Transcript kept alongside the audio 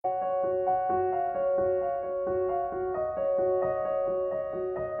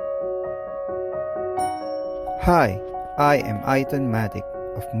Hi, I am Aiton Matic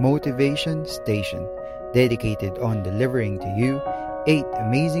of Motivation Station, dedicated on delivering to you 8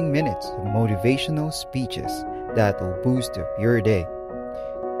 amazing minutes of motivational speeches that will boost up your day.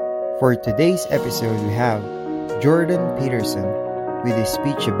 For today's episode, we have Jordan Peterson with a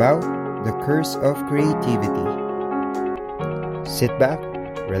speech about the curse of creativity. Sit back,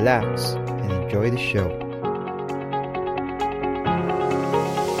 relax, and enjoy the show.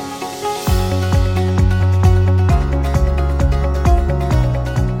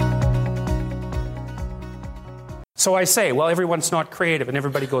 So I say, well, everyone's not creative, and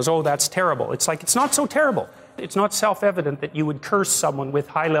everybody goes, oh, that's terrible. It's like, it's not so terrible. It's not self-evident that you would curse someone with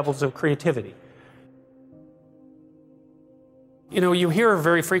high levels of creativity. You know, you hear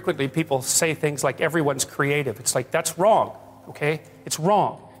very frequently people say things like, everyone's creative. It's like, that's wrong, okay? It's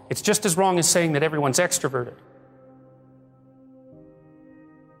wrong. It's just as wrong as saying that everyone's extroverted.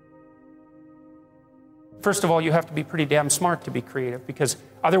 First of all, you have to be pretty damn smart to be creative, because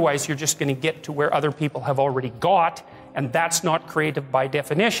otherwise you're just going to get to where other people have already got, and that's not creative by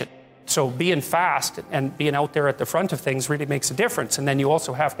definition. So being fast and being out there at the front of things really makes a difference. And then you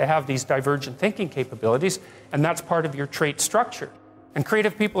also have to have these divergent thinking capabilities, and that's part of your trait structure. And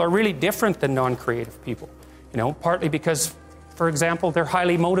creative people are really different than non-creative people, you know, partly because, for example, they're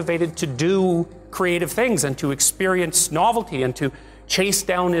highly motivated to do creative things and to experience novelty and to chase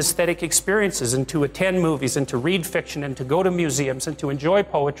down aesthetic experiences and to attend movies and to read fiction and to go to museums and to enjoy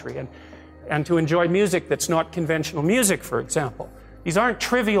poetry and to enjoy music that's not conventional music, for example. These aren't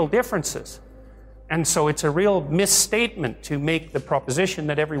trivial differences. And so it's a real misstatement to make the proposition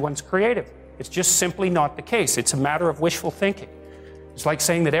that everyone's creative. It's just simply not the case. It's a matter of wishful thinking. It's like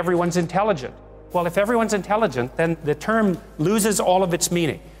saying that everyone's intelligent. Well, if everyone's intelligent, then the term loses all of its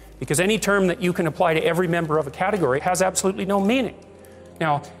meaning, because any term that you can apply to every member of a category has absolutely no meaning.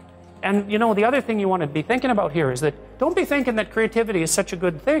 Now, and you know, the other thing you want to be thinking about here is that don't be thinking that creativity is such a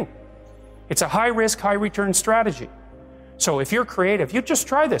good thing. It's a high-risk, high-return strategy. So if you're creative, you just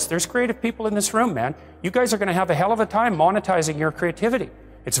try this. There's creative people in this room, man. You guys are going to have a hell of a time monetizing your creativity.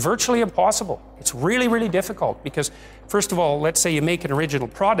 It's virtually impossible. It's really, really difficult because, first of all, let's say you make an original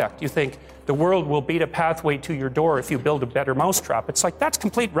product. You think the world will beat a pathway to your door if you build a better mousetrap. It's like, that's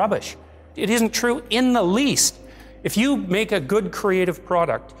complete rubbish. It isn't true in the least. If you make a good creative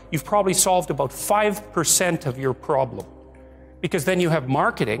product, you've probably solved about 5% of your problem. Because then you have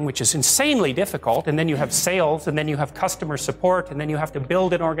marketing, which is insanely difficult, and then you have sales, and then you have customer support, and then you have to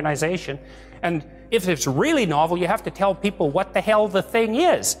build an organization. And if it's really novel, you have to tell people what the hell the thing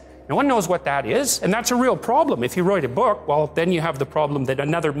is. No one knows what that is, and that's a real problem. If you write a book, well, then you have the problem that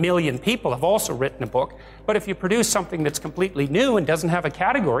another million people have also written a book. But if you produce something that's completely new and doesn't have a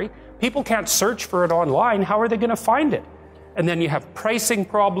category, people can't search for it online. How are they going to find it? And then you have pricing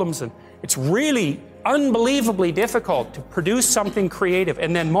problems, and it's really unbelievably difficult to produce something creative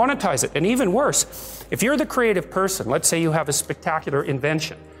and then monetize it. And even worse, if you're the creative person, let's say you have a spectacular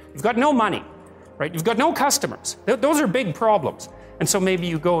invention, you've got no money, right? You've got no customers. Those are big problems. And so maybe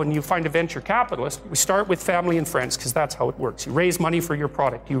you go and you find a venture capitalist. We start with family and friends, because that's how it works. You raise money for your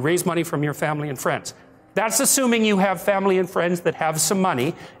product. You raise money from your family and friends. That's assuming you have family and friends that have some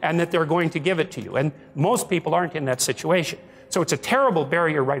money and that they're going to give it to you. And most people aren't in that situation. So it's a terrible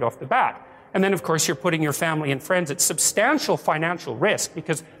barrier right off the bat. And then, of course, you're putting your family and friends at substantial financial risk,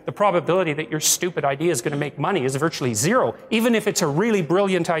 because the probability that your stupid idea is going to make money is virtually zero, even if it's a really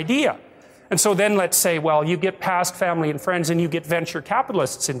brilliant idea. And so then let's say, well, you get past family and friends and you get venture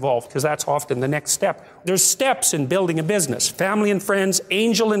capitalists involved, because that's often the next step. There's steps in building a business. Family and friends,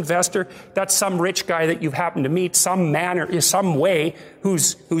 angel investor, that's some rich guy that you've happened to meet, some man or some way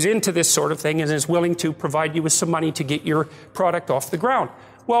who's into this sort of thing and is willing to provide you with some money to get your product off the ground.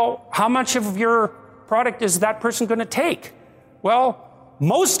 Well, how much of your product is that person going to take? Well,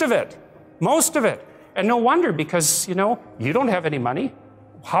 most of it. Most of it. And no wonder, because, you know, you don't have any money.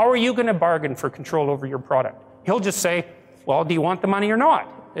 How are you going to bargain for control over your product? He'll just say, well, do you want the money or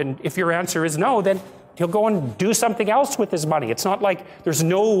not? And if your answer is no, then he'll go and do something else with his money. It's not like there's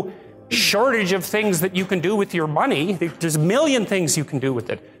no shortage of things that you can do with your money. There's a million things you can do with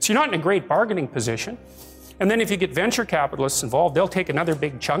it. So you're not in a great bargaining position. And then if you get venture capitalists involved, they'll take another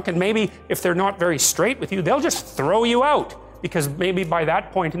big chunk, and maybe if they're not very straight with you, they'll just throw you out. Because maybe by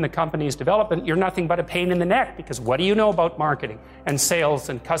that point in the company's development, you're nothing but a pain in the neck, because what do you know about marketing and sales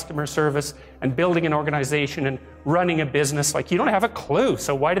and customer service and building an organization and running a business? Like, you don't have a clue,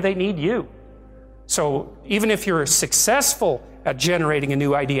 so why do they need you? So even if you're successful at generating a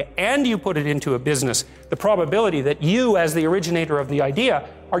new idea and you put it into a business, the probability that you, as the originator of the idea,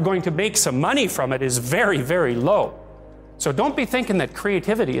 are going to make some money from it is very, very low. So don't be thinking that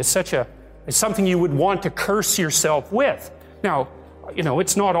creativity is such a It's something you would want to curse yourself with. Now,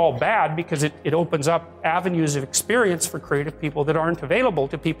 it's not all bad because it opens up avenues of experience for creative people that aren't available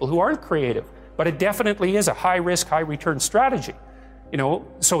to people who aren't creative. But it definitely is a high-risk, high-return strategy.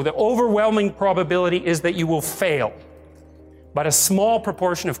 So the overwhelming probability is that you will fail. But a small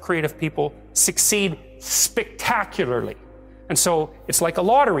proportion of creative people succeed spectacularly. And so it's like a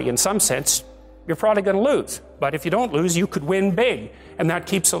lottery in some sense. You're probably going to lose. But if you don't lose, you could win big. And that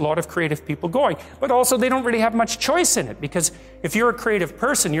keeps a lot of creative people going. But also, they don't really have much choice in it, because if you're a creative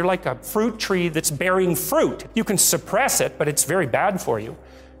person, you're like a fruit tree that's bearing fruit. You can suppress it, but it's very bad for you.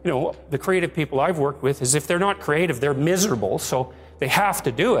 The creative people I've worked with is if they're not creative, they're miserable, so they have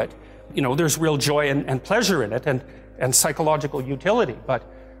to do it. There's real joy and pleasure in it and psychological utility, but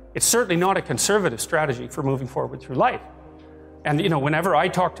it's certainly not a conservative strategy for moving forward through life. And whenever I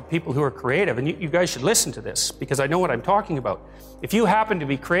talk to people who are creative, and you guys should listen to this because I know what I'm talking about. If you happen to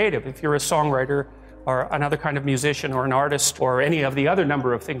be creative, if you're a songwriter or another kind of musician or an artist or any of the other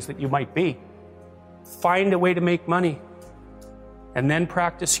number of things that you might be, find a way to make money and then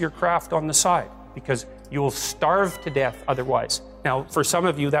practice your craft on the side, because you'll starve to death otherwise. Now, for some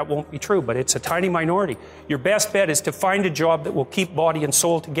of you, that won't be true, but it's a tiny minority. Your best bet is to find a job that will keep body and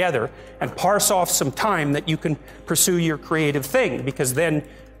soul together and parse off some time that you can pursue your creative thing, because then,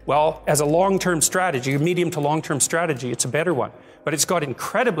 well, as a long-term strategy, a medium to long-term strategy, it's a better one. But it's got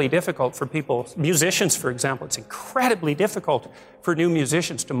incredibly difficult for people, musicians, for example, it's incredibly difficult for new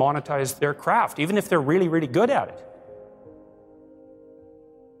musicians to monetize their craft, even if they're really, really good at it.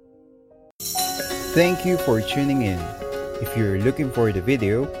 Thank you for tuning in. If you're looking for the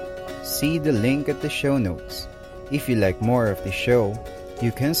video, see the link at the show notes. If you like more of the show,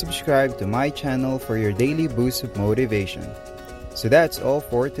 you can subscribe to my channel for your daily boost of motivation. So that's all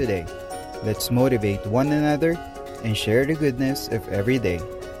for today. Let's motivate one another and share the goodness of every day.